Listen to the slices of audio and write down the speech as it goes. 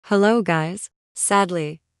Hello guys.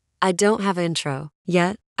 Sadly, I don't have intro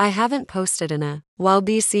yet. I haven't posted in a while.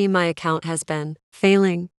 BC my account has been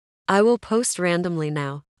failing. I will post randomly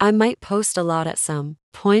now. I might post a lot at some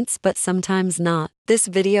points but sometimes not. This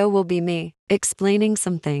video will be me explaining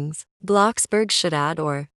some things Bloxburg should add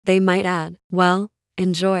or they might add. Well,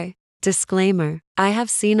 enjoy. Disclaimer, I have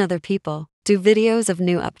seen other people do videos of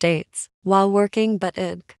new updates while working but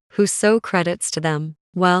who so credits to them.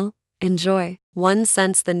 Well, enjoy. One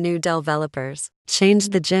since the new developers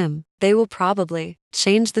changed the gym, they will probably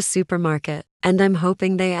change the supermarket, and I'm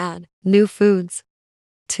hoping they add new foods.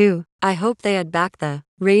 2. I hope they add back the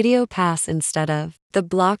radio pass instead of the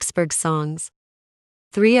Bloxburg songs.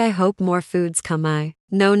 3. I hope more foods come. I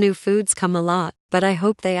know new foods come a lot, but I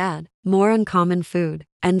hope they add more uncommon food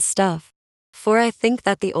and stuff. 4. I think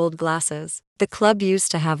that the old glasses the club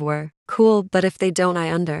used to have were cool, but if they don't,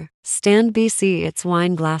 I understand. BC it's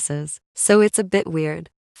wine glasses, so it's a bit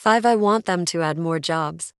weird. 5. I want them to add more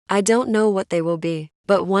jobs. I don't know what they will be,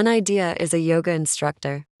 but one idea is a yoga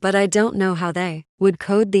instructor, but I don't know how they would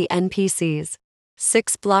code the NPCs.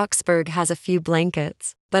 6. Bloxburg has a few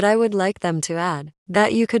blankets, but I would like them to add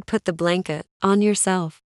that you could put the blanket on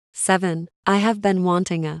yourself. 7. I have been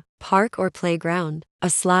wanting a park or playground,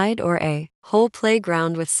 a slide or a whole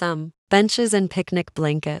playground with some benches and picnic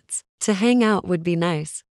blankets. To hang out would be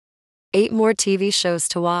nice. 8. More TV shows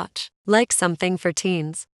to watch, like something for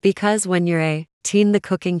teens, because when you're a teen the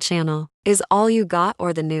cooking channel is all you got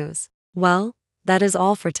or the news. Well, that is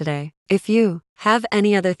all for today. If you have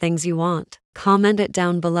any other things you want, comment it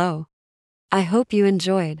down below. I hope you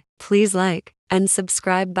enjoyed. Please like and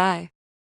subscribe. Bye.